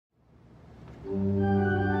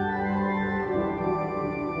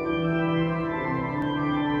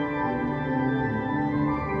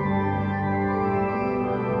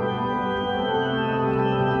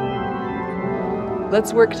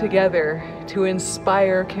Let's work together to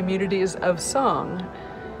inspire communities of song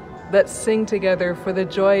that sing together for the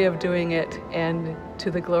joy of doing it and to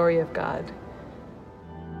the glory of God.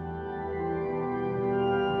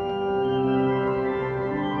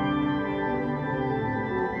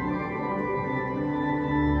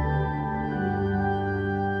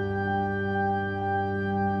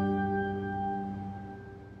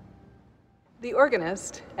 The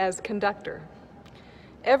organist as conductor.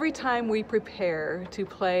 Every time we prepare to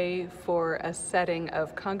play for a setting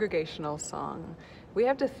of congregational song, we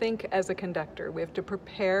have to think as a conductor. We have to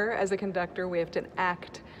prepare as a conductor. We have to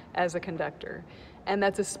act as a conductor. And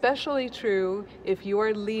that's especially true if you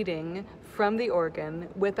are leading from the organ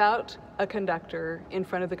without a conductor in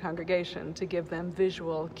front of the congregation to give them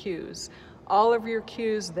visual cues. All of your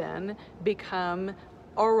cues then become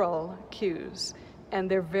aural cues,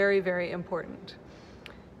 and they're very, very important.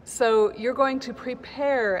 So you're going to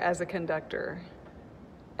prepare as a conductor.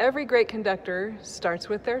 Every great conductor starts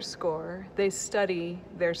with their score. They study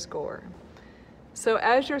their score. So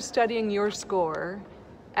as you're studying your score,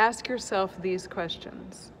 ask yourself these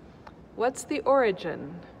questions. What's the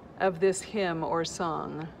origin of this hymn or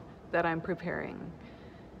song that I'm preparing?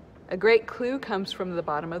 A great clue comes from the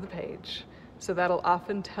bottom of the page. So that'll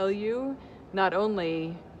often tell you not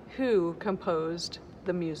only who composed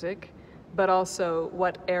the music, but also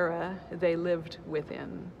what era they lived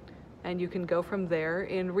within. And you can go from there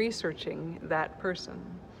in researching that person.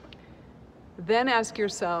 Then ask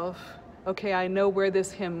yourself, okay, I know where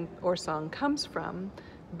this hymn or song comes from,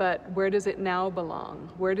 but where does it now belong?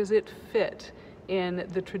 Where does it fit in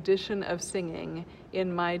the tradition of singing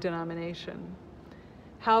in my denomination?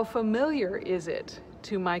 How familiar is it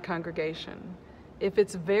to my congregation? If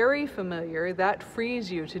it's very familiar, that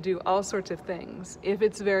frees you to do all sorts of things. If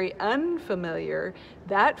it's very unfamiliar,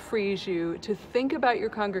 that frees you to think about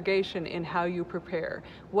your congregation in how you prepare.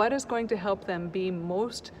 What is going to help them be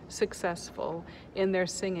most successful in their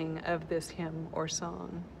singing of this hymn or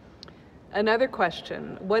song? Another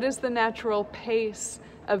question, what is the natural pace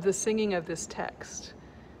of the singing of this text?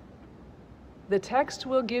 The text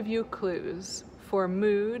will give you clues for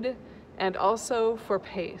mood and also for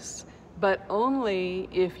pace, but only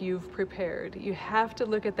if you've prepared. You have to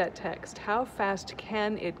look at that text. How fast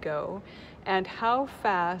can it go? And how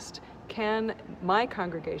fast can my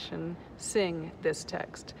congregation sing this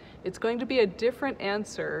text? It's going to be a different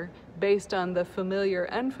answer based on the familiar,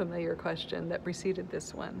 unfamiliar question that preceded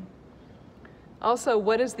this one. Also,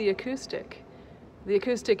 what is the acoustic? The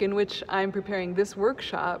acoustic in which I'm preparing this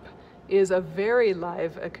workshop is a very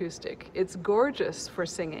live acoustic. It's gorgeous for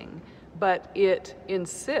singing, but it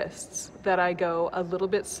insists that I go a little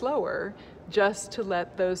bit slower just to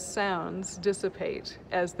let those sounds dissipate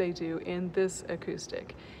as they do in this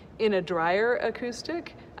acoustic. In a drier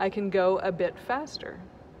acoustic, I can go a bit faster.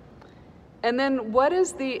 And then what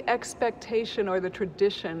is the expectation or the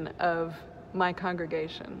tradition of my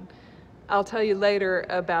congregation? I'll tell you later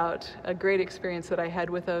about a great experience that I had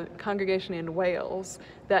with a congregation in Wales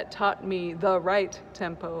that taught me the right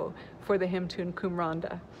tempo for the hymn tune Cum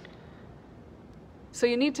Ronda. So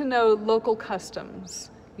you need to know local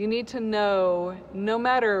customs. You need to know, no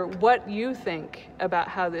matter what you think about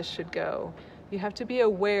how this should go, you have to be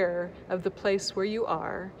aware of the place where you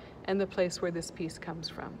are and the place where this piece comes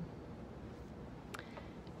from.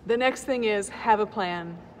 The next thing is have a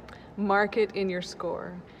plan. Mark it in your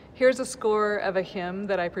score. Here's a score of a hymn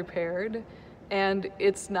that I prepared, and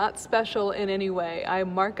it's not special in any way. I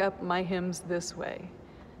mark up my hymns this way.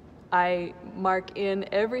 I mark in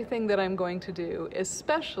everything that I'm going to do,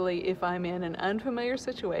 especially if I'm in an unfamiliar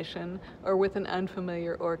situation or with an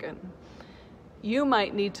unfamiliar organ. You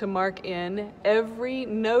might need to mark in every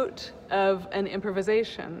note of an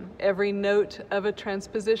improvisation, every note of a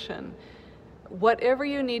transposition. Whatever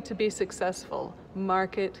you need to be successful,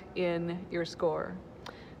 mark it in your score.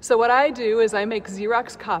 So what I do is I make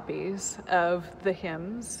Xerox copies of the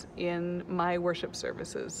hymns in my worship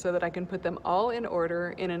services so that I can put them all in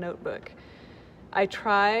order in a notebook. I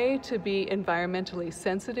try to be environmentally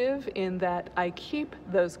sensitive in that I keep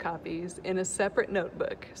those copies in a separate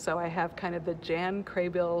notebook. So I have kind of the Jan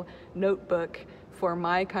Kraybill notebook for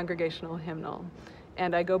my congregational hymnal.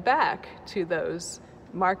 And I go back to those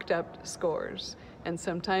marked up scores. And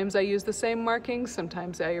sometimes I use the same markings,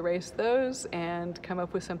 sometimes I erase those and come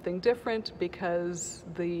up with something different because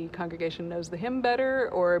the congregation knows the hymn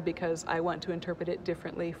better or because I want to interpret it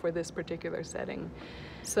differently for this particular setting.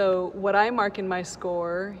 So what I mark in my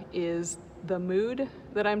score is the mood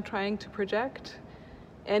that I'm trying to project,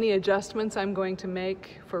 any adjustments I'm going to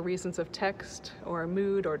make for reasons of text or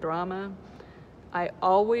mood or drama, I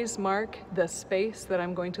always mark the space that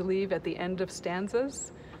I'm going to leave at the end of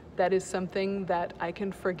stanzas. That is something that I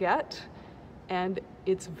can forget, and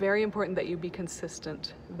it's very important that you be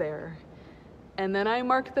consistent there. And then I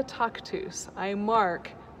mark the tactus. I mark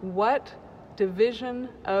what division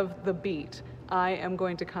of the beat I am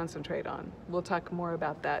going to concentrate on. We'll talk more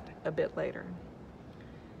about that a bit later.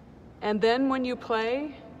 And then when you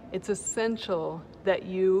play, it's essential that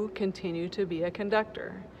you continue to be a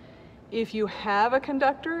conductor. If you have a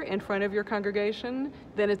conductor in front of your congregation,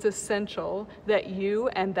 then it's essential that you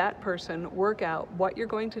and that person work out what you're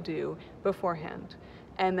going to do beforehand.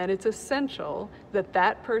 And that it's essential that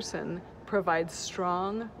that person provides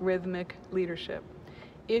strong rhythmic leadership.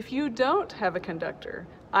 If you don't have a conductor,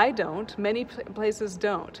 I don't, many places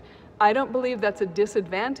don't, I don't believe that's a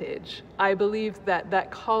disadvantage. I believe that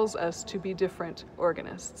that calls us to be different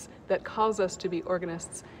organists, that calls us to be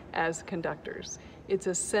organists as conductors. It's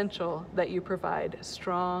essential that you provide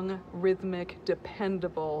strong, rhythmic,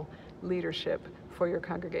 dependable leadership for your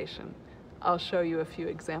congregation. I'll show you a few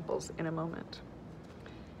examples in a moment.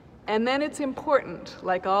 And then it's important,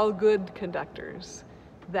 like all good conductors,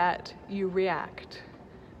 that you react.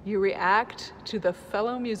 You react to the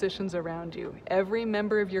fellow musicians around you, every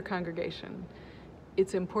member of your congregation.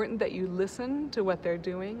 It's important that you listen to what they're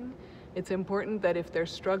doing. It's important that if they're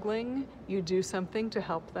struggling, you do something to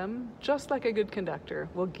help them. Just like a good conductor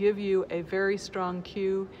will give you a very strong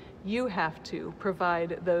cue, you have to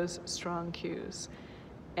provide those strong cues.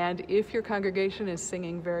 And if your congregation is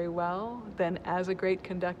singing very well, then as a great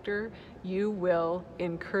conductor, you will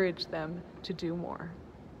encourage them to do more.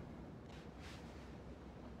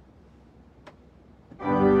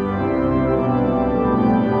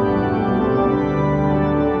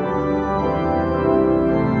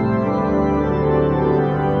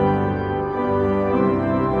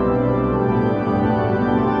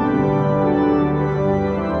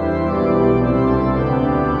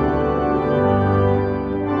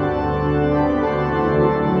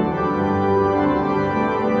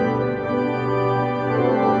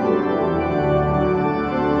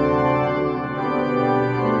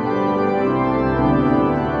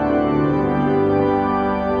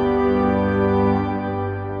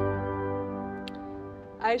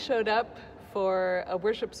 I showed up for a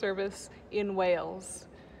worship service in Wales,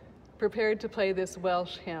 prepared to play this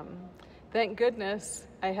Welsh hymn. Thank goodness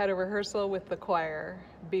I had a rehearsal with the choir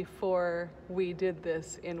before we did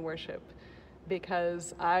this in worship,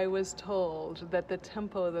 because I was told that the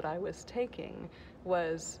tempo that I was taking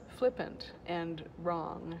was flippant and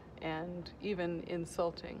wrong and even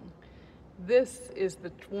insulting. This is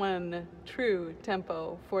the one true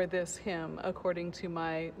tempo for this hymn, according to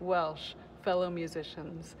my Welsh fellow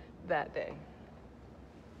musicians that day.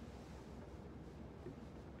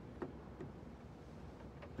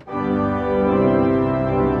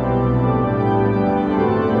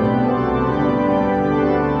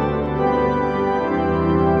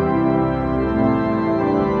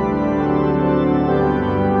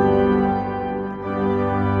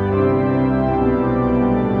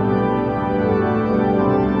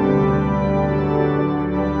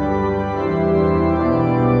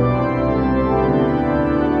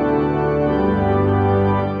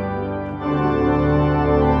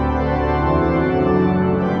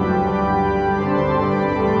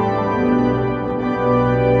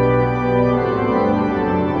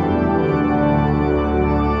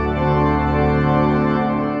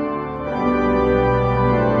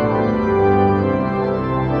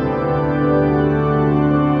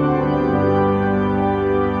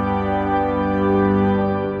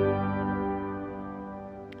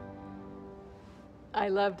 I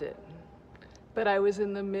loved it, but I was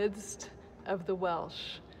in the midst of the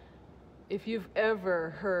Welsh. If you've ever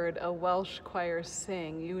heard a Welsh choir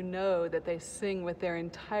sing, you know that they sing with their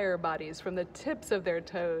entire bodies, from the tips of their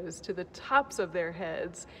toes to the tops of their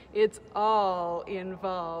heads. It's all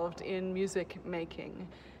involved in music making.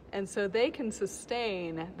 And so they can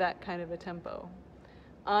sustain that kind of a tempo.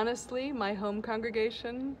 Honestly, my home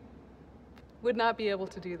congregation would not be able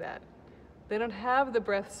to do that. They don't have the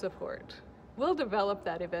breath support. We'll develop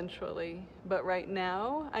that eventually, but right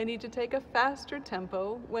now I need to take a faster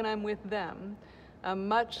tempo when I'm with them, a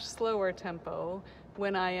much slower tempo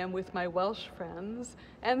when I am with my Welsh friends,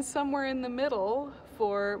 and somewhere in the middle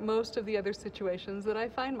for most of the other situations that I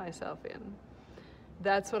find myself in.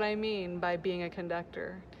 That's what I mean by being a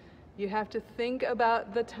conductor. You have to think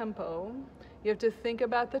about the tempo, you have to think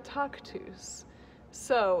about the tactus.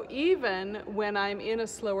 So even when I'm in a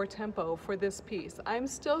slower tempo for this piece, I'm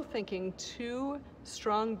still thinking 2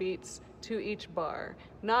 strong beats to each bar,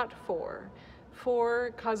 not 4.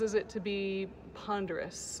 4 causes it to be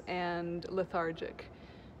ponderous and lethargic.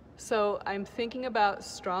 So I'm thinking about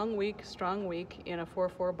strong week in a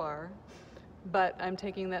 4/4 bar, but I'm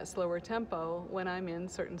taking that slower tempo when I'm in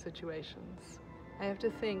certain situations. I have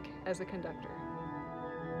to think as a conductor.